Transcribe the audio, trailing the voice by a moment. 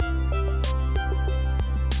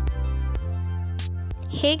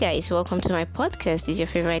Hey guys, welcome to my podcast. This is your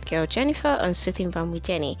favorite girl Jennifer on Soothing Balm with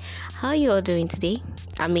Jenny. How are you all doing today?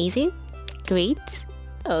 Amazing? Great?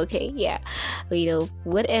 Okay, yeah.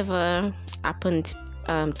 Whatever happened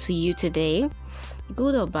to you today,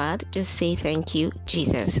 good or bad, just say thank you,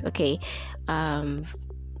 Jesus. Okay.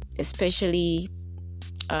 Especially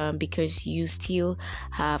because you still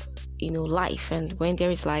have life, and when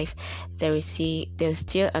there is life, there's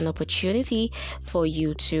still an opportunity for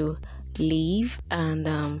you to live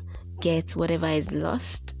and get whatever is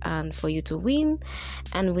lost, and for you to win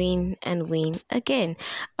and win and win again.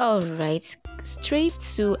 All right, straight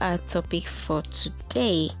to our topic for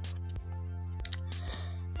today.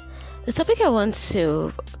 The topic I want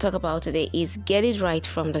to talk about today is get it right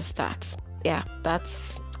from the start. Yeah,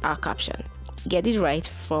 that's our caption. Get it right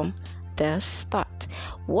from the start.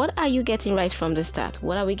 What are you getting right from the start?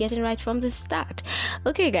 What are we getting right from the start?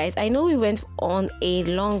 Okay, guys, I know we went on a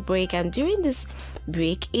long break, and during this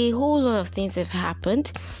break, a whole lot of things have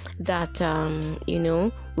happened that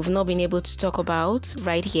we've not been able to talk about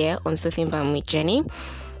right here on Soothing Balm with Jenny.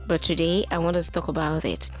 But today, I want us to talk about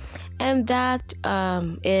it. And that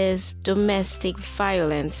is domestic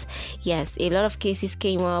violence. Yes, a lot of cases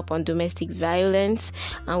came up on domestic violence,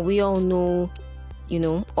 and we all know,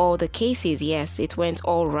 all the cases. Yes, it went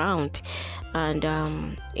all round,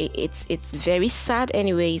 and it's very sad,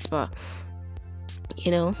 anyways. But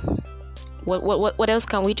what else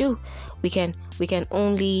can we do? We can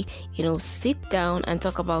only sit down and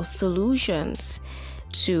talk about solutions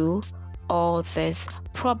to all this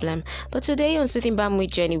problem. But today on Soothing Balm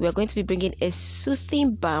with Jenny, we're going to be bringing a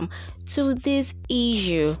soothing balm to this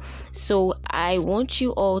issue. So I want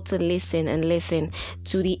you all to listen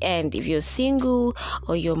to the end. If you're single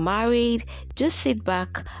or you're married, just sit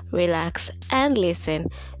back, relax, and listen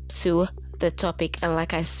to the topic. And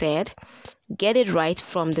like I said, get it right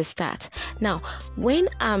from the start. Now, when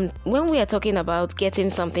we are talking about getting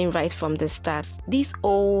something right from the start, this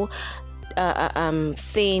all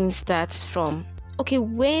thing starts from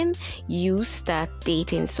when you start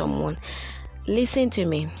dating someone. Listen to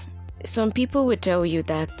me. Some people will tell you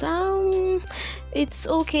that it's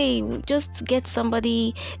okay, just get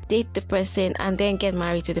somebody, date the person, and then get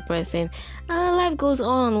married to the person. Life goes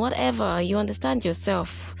on, whatever, you understand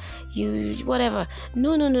yourself, whatever.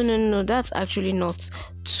 No, that's actually not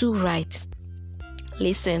too right.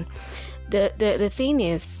 Listen, the thing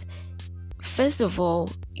is, first of all,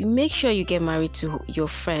 you make sure you get married to your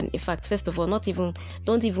friend. In fact, first of all,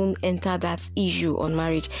 don't even enter that issue on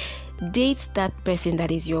marriage. Date that person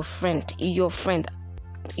that is your friend.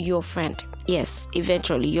 Yes,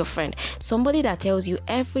 eventually your friend. Somebody that tells you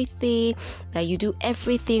everything, that you do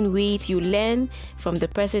everything with. You learn from the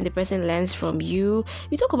person learns from you.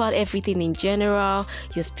 You talk about everything in general,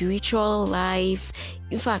 your spiritual life.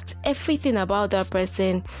 In fact, everything about that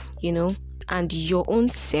person, and your own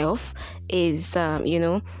self is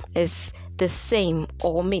is the same,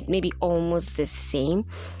 or maybe almost the same,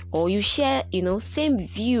 or you share same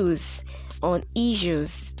views on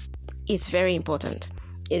issues. It's very important.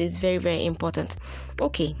 It is very, very important.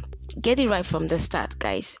 Okay, get it right from the start,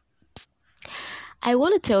 guys. I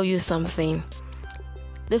want to tell you something.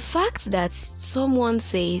 The fact that someone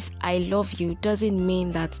says I love you doesn't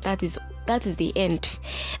mean that is the end.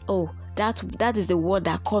 That is the word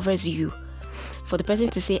that covers you. For the person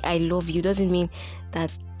to say I love you doesn't mean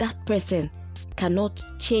that person cannot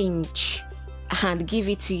change and give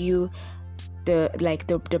it to you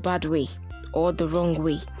the bad way or the wrong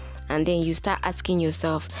way. And then you start asking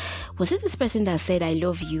yourself, was it this person that said I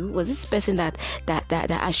love you? Was this person that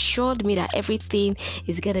assured me that everything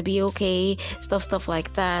is gonna be okay, stuff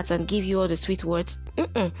like that, and give you all the sweet words?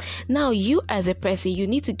 Now you as a person, you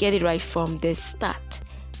need to get it right from the start.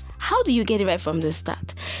 How do you get it right from the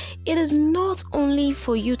start? It is not only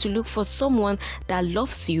for you to look for someone that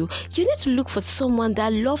loves you. You need to look for someone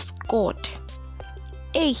that loves God.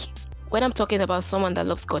 Hey, when I'm talking about someone that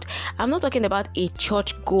loves God, I'm not talking about a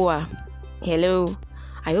church goer. Hello?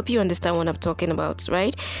 I hope you understand what I'm talking about,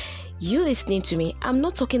 right? You listening to me, I'm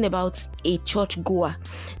not talking about a church goer.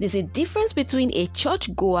 There's a difference between a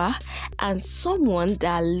church goer and someone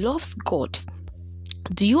that loves God.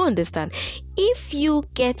 Do you understand? If you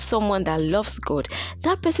get someone that loves God,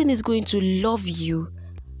 that person is going to love you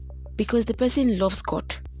because the person loves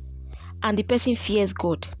God and the person fears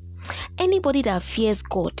God. Anybody that fears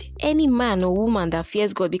God, any man or woman that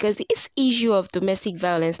fears God, because this issue of domestic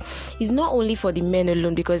violence is not only for the men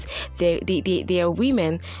alone, because there are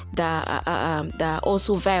women that are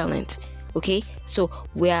also violent. Okay, so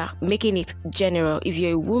we are making it general. If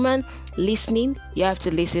you're a woman listening, you have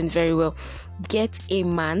to listen very well. Get a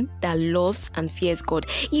man that loves and fears God.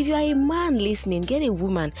 If you are a man listening, get a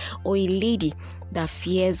woman or a lady that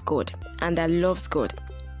fears God and that loves God.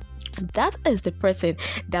 That is the person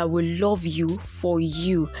that will love you for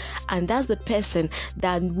you, and that's the person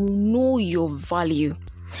that will know your value.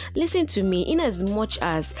 Listen to me, in as much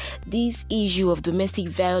as this issue of domestic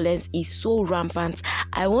violence is so rampant,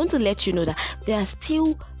 I want to let you know that there are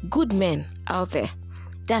still good men out there.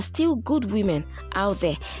 There are still good women out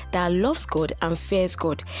there that loves God and fears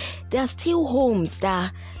God. There are still homes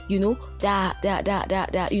that,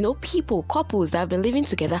 people, couples that have been living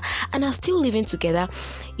together and are still living together,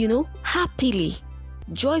 happily,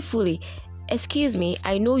 joyfully. Excuse me,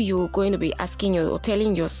 I know you're going to be asking or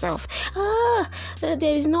telling yourself,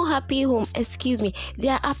 there is no happy home. Excuse me,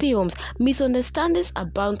 there are happy homes. Misunderstandings are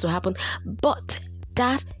bound to happen, but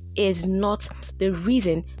that is not the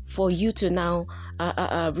reason for you to now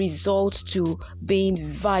resort to being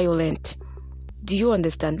violent. Do you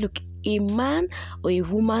understand? Look, a man or a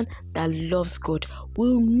woman that loves God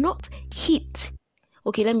will not hit.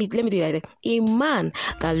 Okay, let me do it like that. A man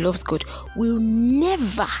that loves God will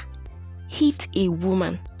never hit a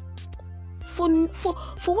woman for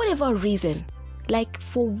whatever reason.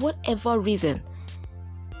 For whatever reason.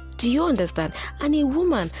 Do you understand? And a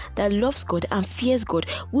woman that loves God and fears God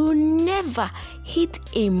will never hit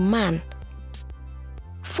a man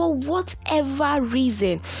for whatever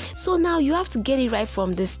reason. So now you have to get it right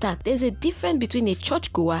from the start. There's a difference between a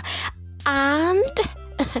churchgoer and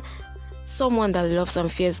someone that loves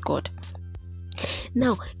and fears God.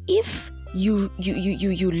 Now, if you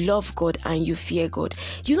love God and you fear God,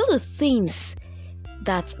 you know the things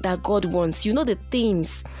that God wants. You know the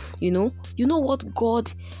things, you know what God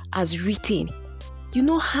has written. You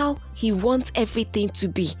know how He wants everything to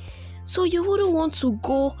be. So you wouldn't want to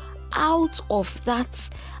go out of that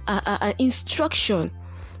instruction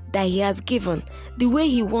that He has given, the way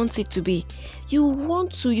He wants it to be. You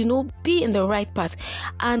want to, be in the right path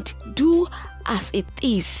and do as it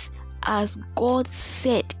is, as God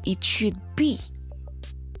said it should be.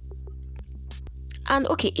 And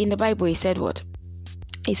okay, in the Bible, He said what?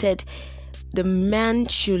 He said the man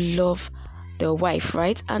should love the wife,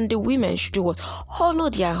 right? And the women should do what? Honor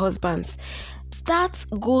their husbands. That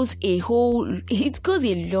goes a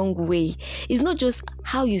long way. It's not just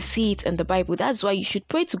how you see it in the Bible. That's why you should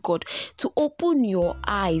pray to God to open your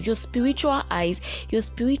eyes, your spiritual eyes, your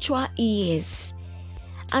spiritual ears.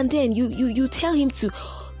 And then you tell Him to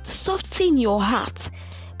soften your heart,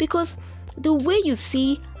 because the way you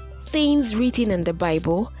see things written in the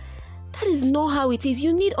Bible, that is not how it is.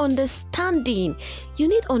 You need understanding. You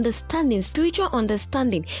need understanding, spiritual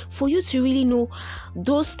understanding, for you to really know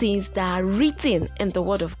those things that are written in the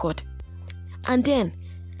Word of God. And then,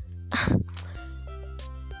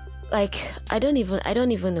 I don't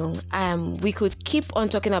even know. We could keep on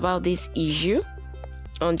talking about this issue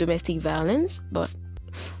on domestic violence, but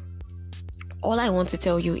all I want to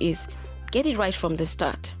tell you is get it right from the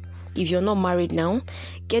start. If you're not married now,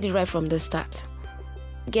 get it right from the start.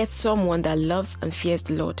 Get someone that loves and fears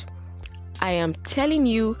the Lord. I am telling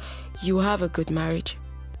you, you have a good marriage.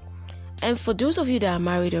 And for those of you that are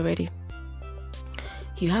married already,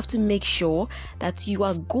 you have to make sure that you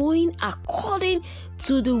are going according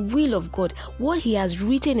to the will of God, what He has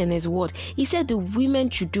written in His Word. He said the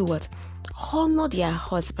women should do what? Honor their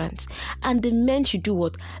husbands, and the men should do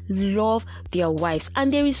what? Love their wives.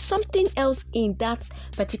 And there is something else in that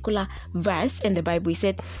particular verse in the Bible. He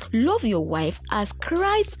said, love your wife as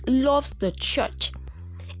Christ loves the church.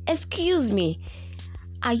 Excuse me,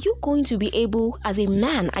 are you going to be able, as a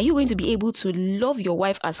man, are you going to be able to love your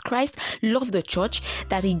wife as Christ loved the church,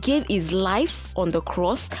 that He gave His life on the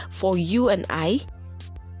cross for you and I?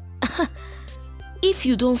 If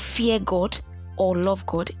you don't fear God or love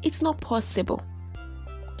God, it's not possible.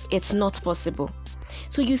 It's not possible.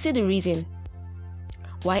 So you see the reason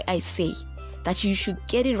why I say that you should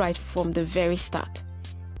get it right from the very start.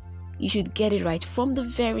 You should get it right from the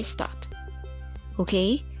very start.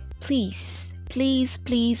 Okay? Please,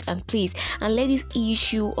 and let this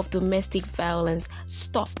issue of domestic violence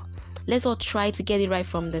stop. Let's all try to get it right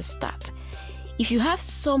from the start. If you have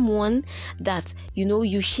someone that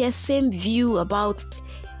you share same view about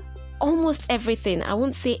almost everything, I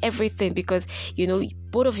won't say everything, because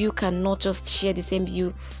both of you cannot just share the same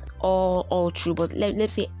view all through, but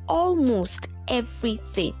let's say almost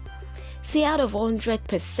everything. Say out of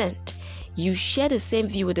 100%, you share the same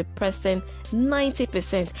view with the person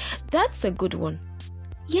 90%. That's a good one.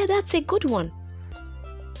 Yeah, that's a good one.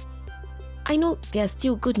 I know there are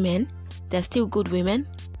still good men, there are still good women,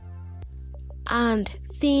 and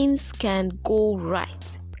things can go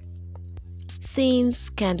right. Things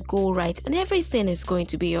can go right, and everything is going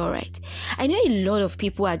to be all right. I know a lot of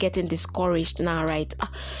people are getting discouraged now, right?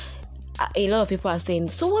 A lot of people are saying,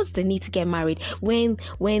 so what's the need to get married when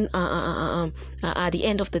at the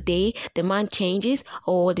end of the day the man changes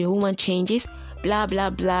or the woman changes, blah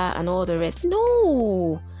blah blah, and all the rest.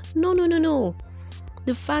 No.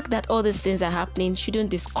 The fact that all these things are happening shouldn't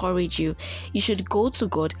discourage you. You should go to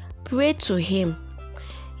God, pray to Him.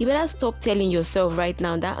 You better stop telling yourself right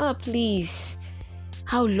now that, please,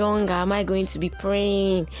 how long am I going to be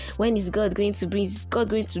praying? When is God going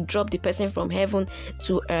to drop the person from heaven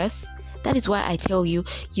to earth? That is why I tell you,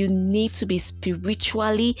 you need to be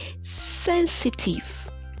spiritually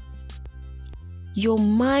sensitive. Your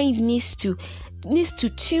mind needs to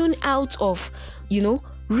tune out of,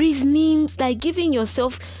 reasoning, like giving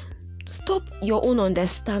yourself, stop your own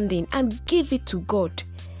understanding and give it to God.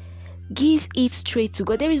 Give it straight to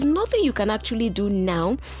God. There is nothing you can actually do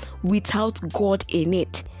now without God in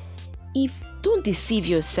it. Don't deceive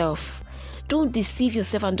yourself. Don't deceive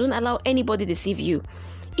yourself, and don't allow anybody deceive you.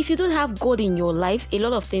 If you don't have God in your life, a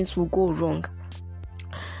lot of things will go wrong.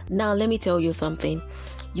 Now, let me tell you something.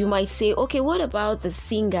 You might say, okay, what about the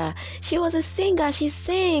singer? She was a singer, she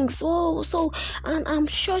sings. And I'm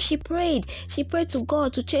sure she prayed to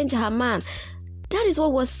God to change her man. That is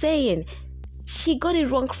what we're saying. She got it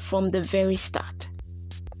wrong from the very start.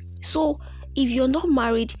 So, if you're not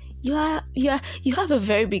married, you have a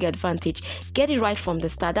very big advantage. Get it right from the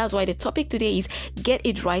start. That's why the topic today is get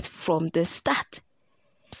it right from the start.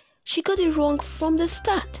 She got it wrong from the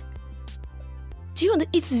start. Do you know,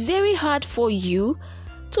 it's very hard for you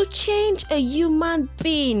to change a human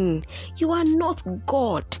being. You are not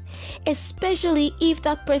God, especially if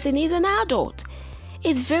that person is an adult.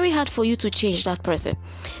 It's very hard for you to change that person.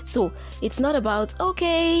 So it's not about,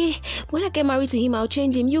 okay, when I get married to him, I'll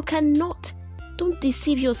change him. You cannot. Don't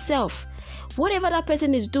deceive yourself. Whatever that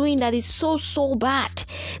person is doing that is so bad,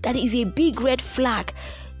 that is a big red flag,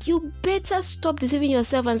 you better stop deceiving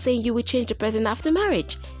yourself and saying you will change the person after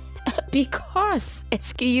marriage. Because,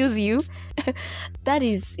 excuse you,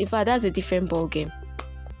 that's a different ball game.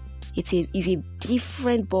 It's a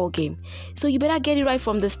different ball game. So you better get it right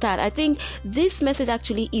from the start. I think this message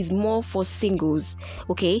actually is more for singles.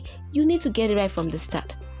 Okay, you need to get it right from the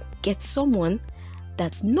start. Get someone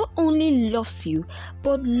that not only loves you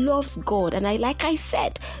but loves God, and like I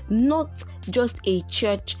said, not just a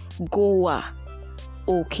church goer.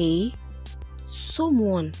 Okay,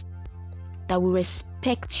 someone that will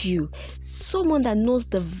respect you, someone that knows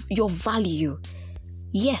your value.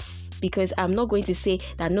 Yes, because I'm not going to say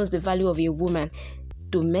that knows the value of a woman.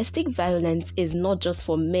 Domestic violence is not just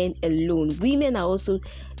for men alone. Women are also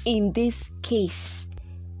in this case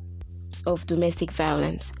of domestic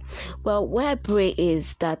violence. Well, what I pray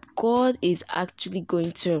is that God is actually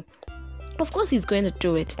going to, of course He's going to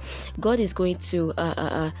do it. God is going to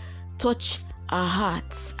touch our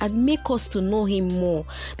hearts and make us to know Him more,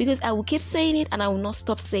 because I will keep saying it and I will not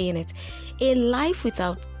stop saying it. A life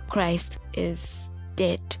without Christ is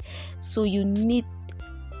dead. So you need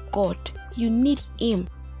God, you need Him.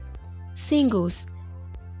 Singles,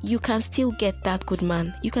 you can still get that good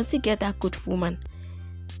man, you can still get that good woman.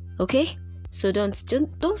 Okay, so don't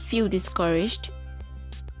feel discouraged.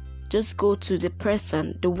 Just go to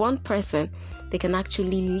the one person that can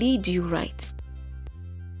actually lead you right.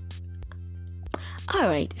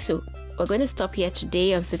 Alright, so we're going to stop here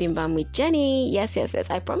today on Soothing Balm with Jenny. Yes.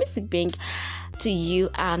 I promise to bring to you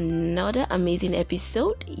another amazing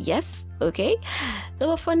episode. Yes, okay.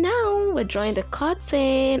 So for now, we're drawing the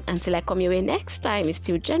curtain. Until I come your way next time, it's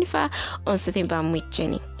still Jennifer on Soothing Balm with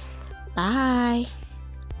Jenny. Bye.